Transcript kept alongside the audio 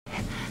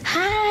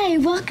Hi,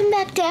 welcome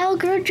back to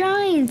LGirl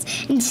Drawings,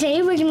 and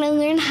today we're going to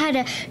learn how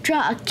to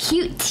draw a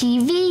cute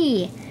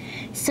TV.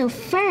 So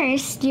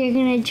first, you're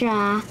going to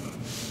draw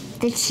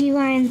the two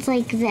lines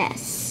like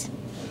this.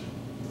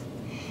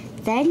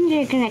 Then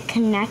you're going to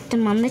connect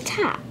them on the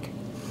top.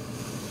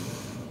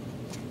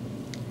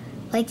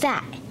 Like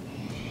that.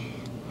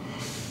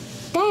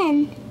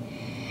 Then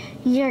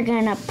you're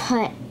going to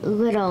put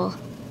little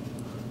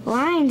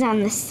lines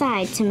on the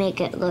side to make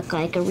it look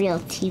like a real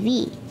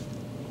TV.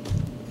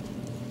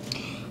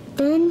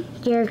 Then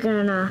you're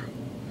gonna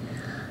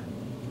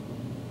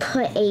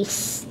put a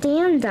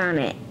stand on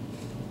it,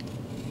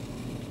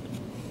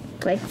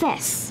 like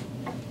this.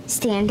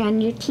 Stand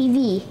on your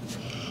TV.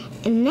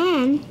 And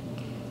then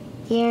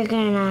you're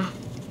gonna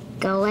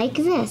go like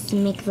this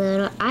and make the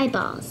little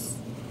eyeballs.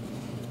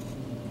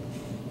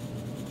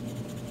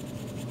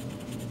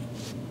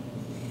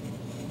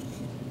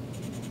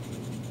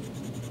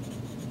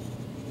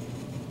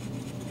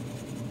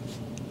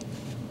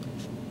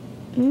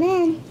 And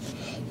then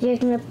you're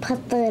going to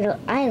put the little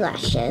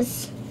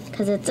eyelashes,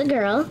 because it's a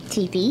girl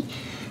TV.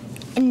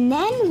 And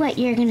then what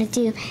you're going to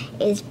do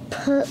is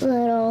put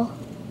little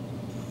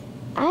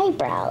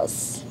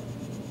eyebrows.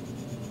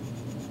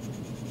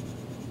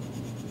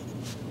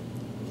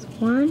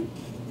 One,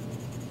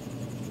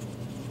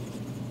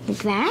 like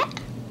that.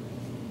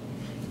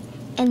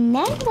 And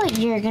then what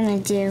you're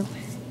going to do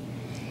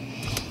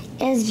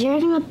is you're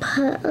going to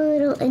put a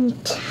little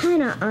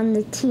antenna on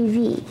the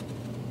TV.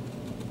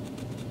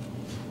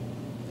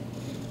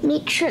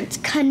 Make sure it's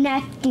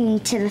connecting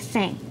to the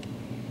thing.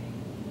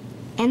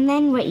 And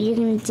then what you're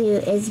going to do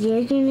is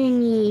you're going to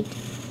need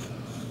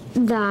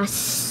the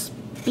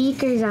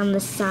speakers on the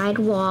side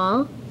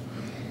wall.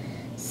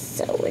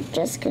 So we're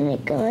just going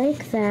to go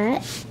like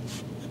that.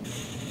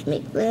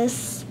 Make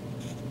this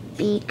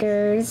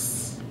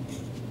speakers.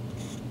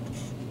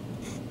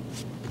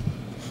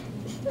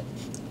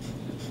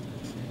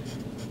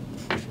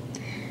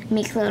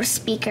 Make little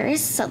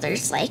speakers so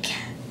there's like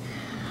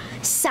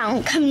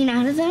sound coming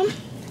out of them.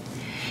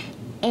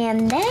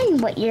 And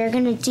then what you're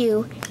going to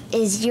do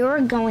is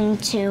you're going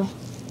to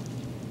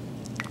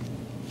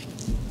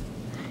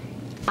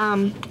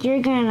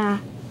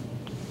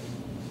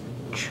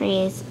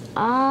trace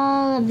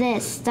all of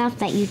this stuff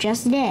that you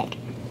just did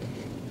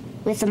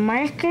with a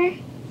marker,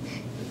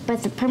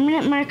 with a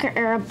permanent marker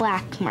or a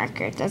black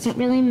marker. It doesn't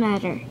really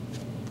matter.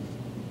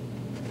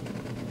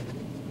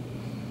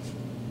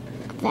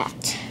 Like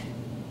that.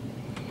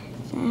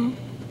 So,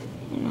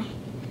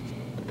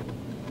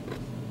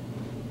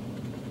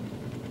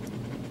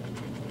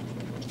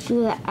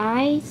 do the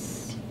eyes.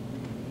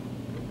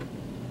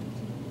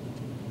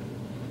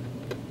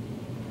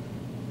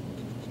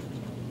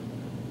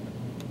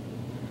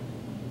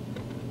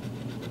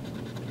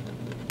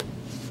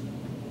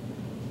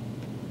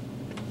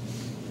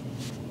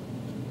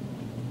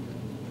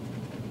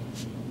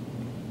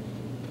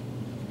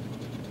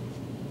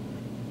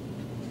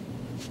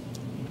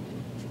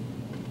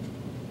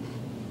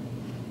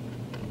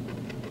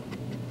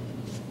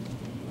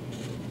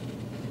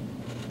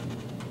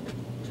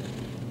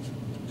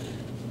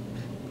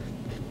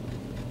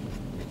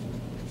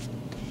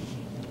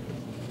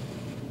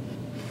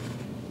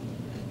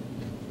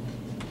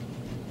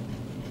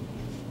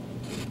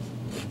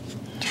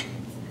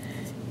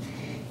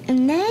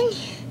 And then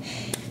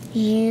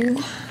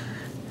you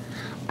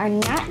are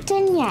not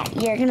done yet.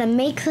 You're gonna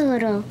make the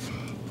little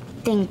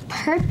thing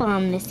purple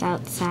on this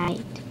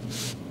outside.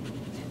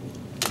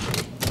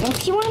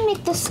 If you want to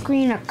make the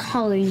screen a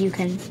color, you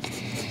can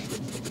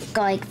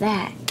go like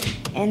that.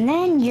 And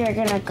then you're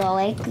gonna go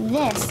like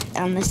this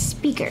on the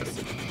speakers.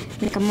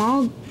 Make them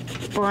all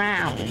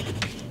brown.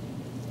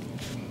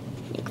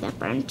 Make that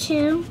brown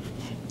too.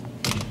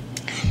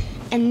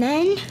 And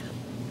then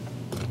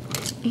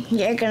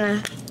you're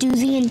gonna do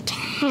the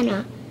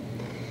antenna.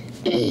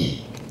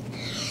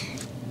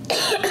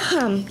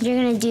 You're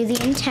gonna do the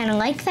antenna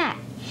like that.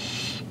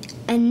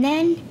 And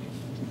then,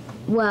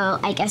 well,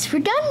 I guess we're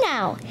done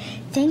now.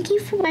 Thank you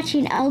for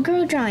watching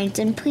LGirl Drawings,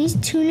 and please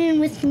tune in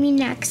with me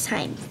next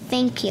time.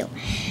 Thank you.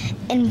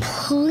 And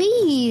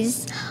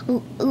please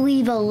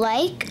leave a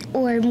like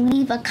or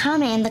leave a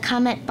comment in the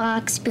comment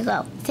box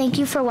below. Thank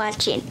you for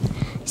watching.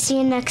 See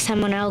you next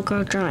time on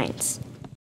LGirl Drawings.